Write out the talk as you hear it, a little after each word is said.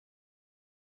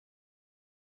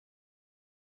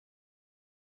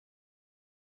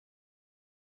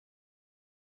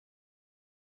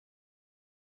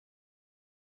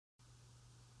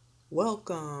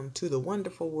Welcome to the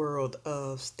wonderful world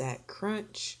of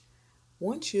StatCrunch.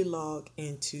 Once you log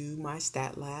into my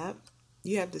Stat Lab,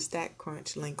 you have the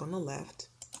StatCrunch link on the left.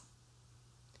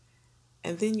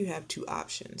 And then you have two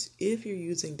options. If you're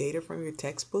using data from your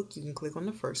textbook, you can click on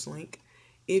the first link.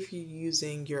 If you're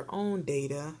using your own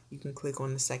data, you can click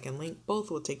on the second link.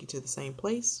 Both will take you to the same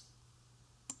place.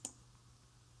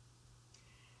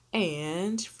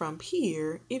 And from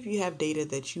here, if you have data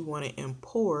that you want to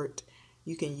import,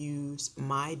 you can use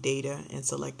My Data and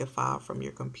select a file from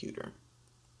your computer.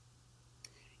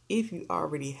 If you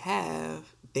already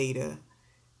have data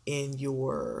in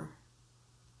your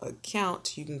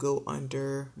account, you can go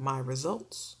under My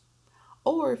Results.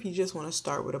 Or if you just want to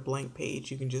start with a blank page,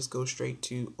 you can just go straight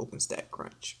to Open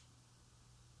StatCrunch.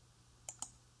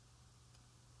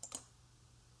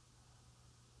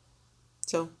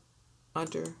 So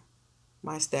under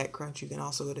My StatCrunch, you can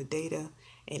also go to Data,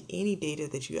 and any data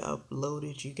that you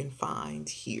uploaded, you can find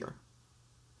here.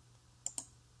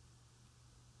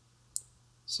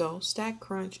 So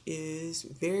StatCrunch is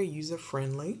very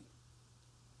user-friendly.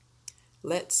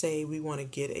 Let's say we want to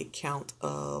get a count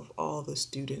of all the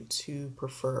students who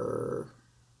prefer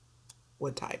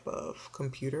what type of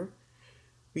computer.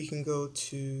 We can go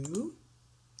to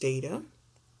Data.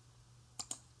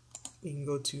 We can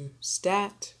go to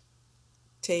Stat,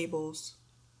 Tables,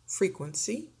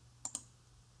 Frequency.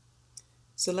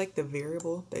 Select the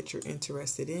variable that you're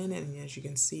interested in, and as you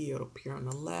can see, it'll appear on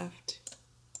the left.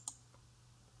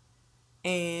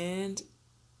 And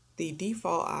the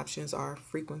default options are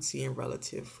frequency and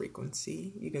relative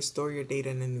frequency. You can store your data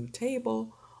in a new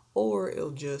table, or it'll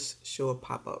just show a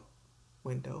pop-up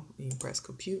window and you press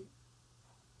compute.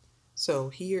 So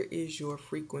here is your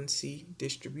frequency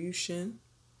distribution,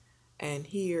 and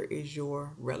here is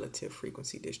your relative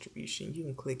frequency distribution. You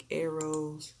can click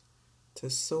arrows to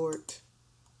sort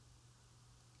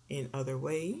in other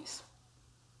ways.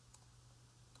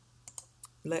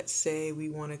 Let's say we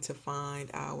wanted to find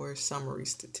our summary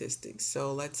statistics.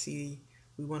 So let's see,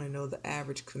 we want to know the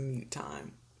average commute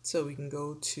time. So we can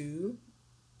go to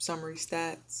Summary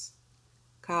Stats,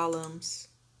 Columns,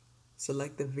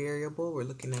 select the variable. We're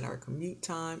looking at our commute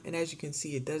time. And as you can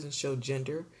see, it doesn't show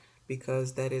gender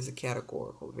because that is a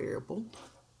categorical variable.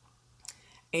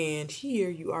 And here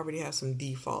you already have some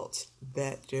defaults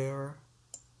that your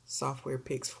software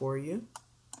picks for you.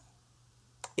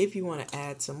 If you want to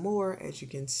add some more, as you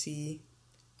can see,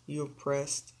 you'll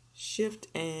press Shift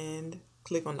and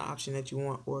click on the option that you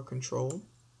want, or Control.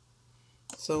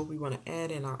 So we want to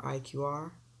add in our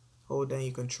IQR. Hold down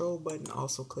your Control button,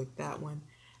 also click that one.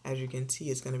 As you can see,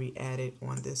 it's going to be added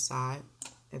on this side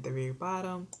at the very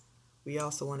bottom. We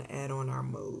also want to add on our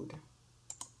mode.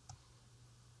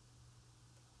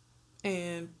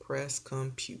 And press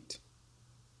Compute.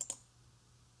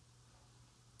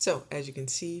 So as you can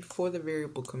see, for the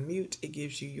variable commute, it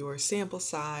gives you your sample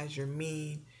size, your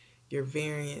mean, your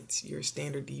variance, your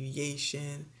standard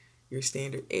deviation, your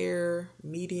standard error,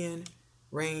 median,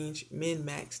 range, min,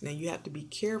 max. Now you have to be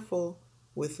careful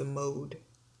with the mode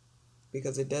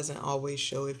because it doesn't always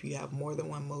show. If you have more than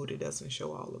one mode, it doesn't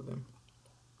show all of them.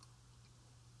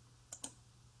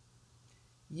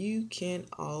 You can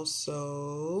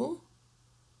also,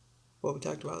 we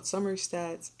talked about summary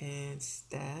stats and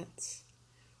stats.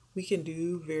 We can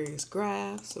do various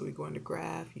graphs. So we go into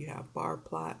graph, you have bar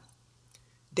plot.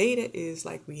 Data is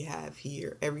like we have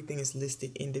here. Everything is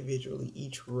listed individually,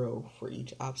 each row for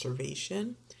each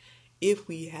observation. If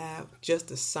we have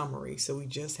just a summary, so we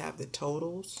just have the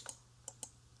totals,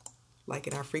 like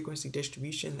in our frequency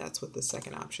distribution, that's what the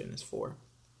second option is for.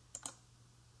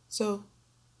 So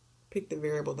pick the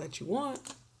variable that you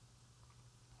want,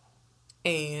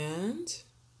 and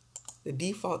the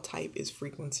default type is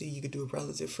frequency. You could do a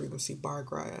relative frequency bar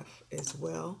graph as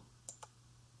well.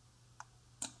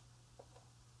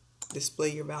 Display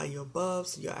your value above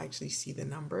so you'll actually see the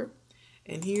number.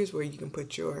 And here's where you can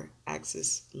put your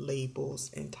axis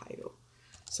labels and title.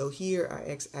 So here our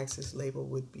x-axis label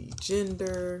would be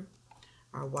gender.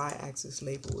 Our y-axis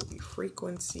label would be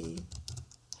frequency.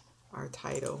 Our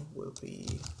title will be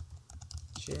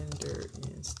gender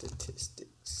in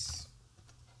statistics.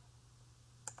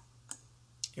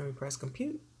 And we press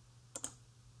compute.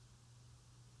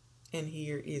 And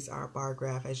here is our bar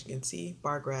graph. As you can see,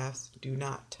 bar graphs do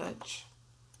not touch.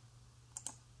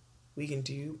 We can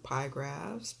do pie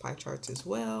graphs, pie charts as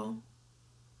well.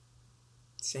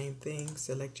 Same thing,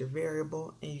 select your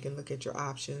variable and you can look at your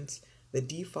options. The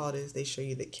default is they show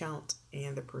you the count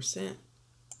and the percent.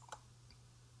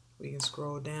 We can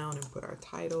scroll down and put our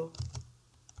title.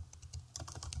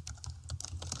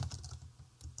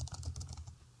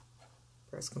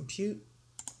 Press compute.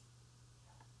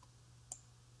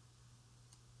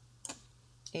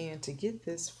 And to get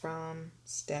this from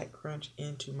StatCrunch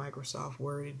into Microsoft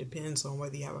Word, it depends on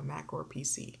whether you have a Mac or a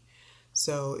PC.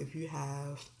 So if you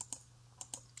have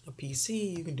a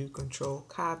PC, you can do Control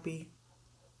Copy,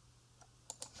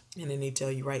 and then they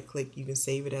tell you right click, you can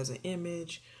save it as an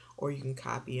image or you can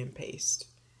copy and paste.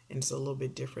 And it's a little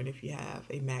bit different if you have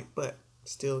a Mac, but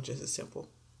still just as simple.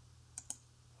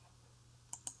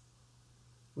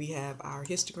 We have our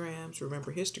histograms.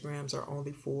 Remember, histograms are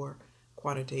only for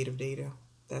quantitative data.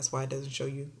 That's why it doesn't show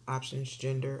you options,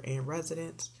 gender, and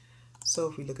residence. So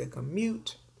if we look at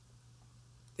commute,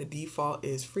 the default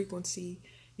is frequency.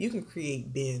 You can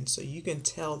create bins, so you can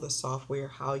tell the software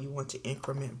how you want to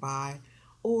increment by,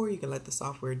 or you can let the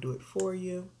software do it for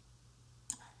you.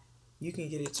 You can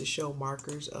get it to show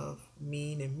markers of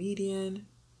mean and median.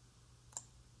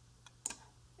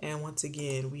 And once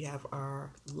again, we have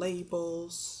our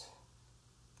labels.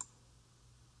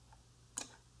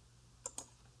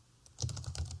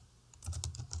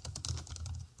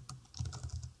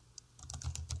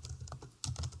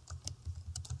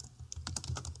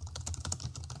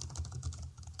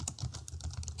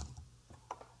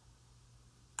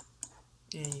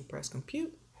 And you press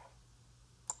compute.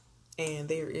 And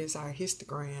there is our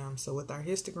histogram. So with our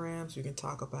histograms, we can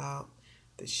talk about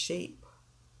the shape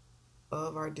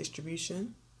of our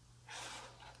distribution.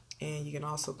 And you can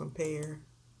also compare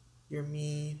your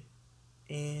mean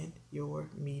and your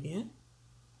median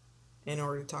in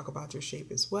order to talk about your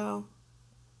shape as well.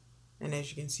 And as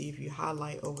you can see, if you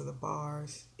highlight over the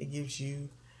bars, it gives you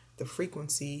the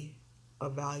frequency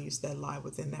of values that lie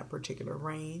within that particular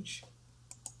range.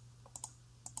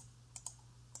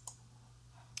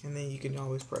 And then you can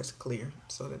always press clear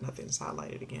so that nothing is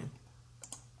highlighted again.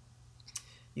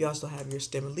 You also have your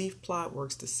stem and leaf plot,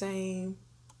 works the same.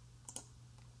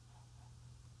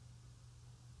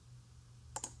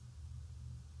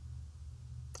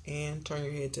 And turn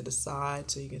your head to the side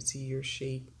so you can see your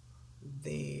shape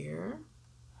there.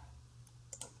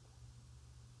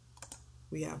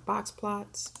 We have box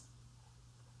plots.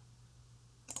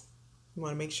 You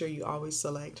want to make sure you always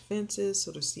select fences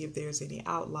so to see if there's any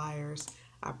outliers.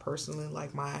 I personally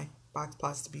like my box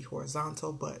plots to be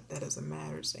horizontal, but that doesn't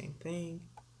matter, same thing.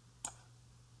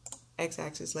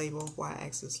 X-axis label,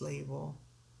 Y-axis label.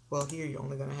 Well, here you're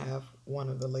only going to have one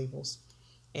of the labels.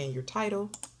 And your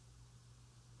title.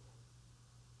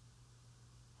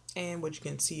 And what you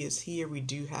can see is here we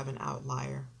do have an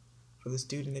outlier for the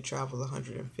student that travels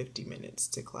 150 minutes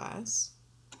to class.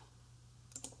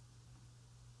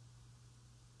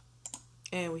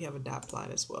 And we have a dot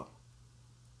plot as well.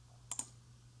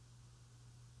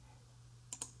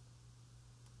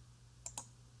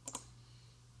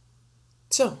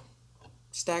 So,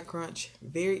 StatCrunch,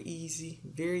 very easy,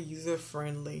 very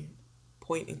user-friendly,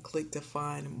 point and click to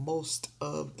find most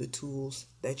of the tools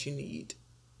that you need.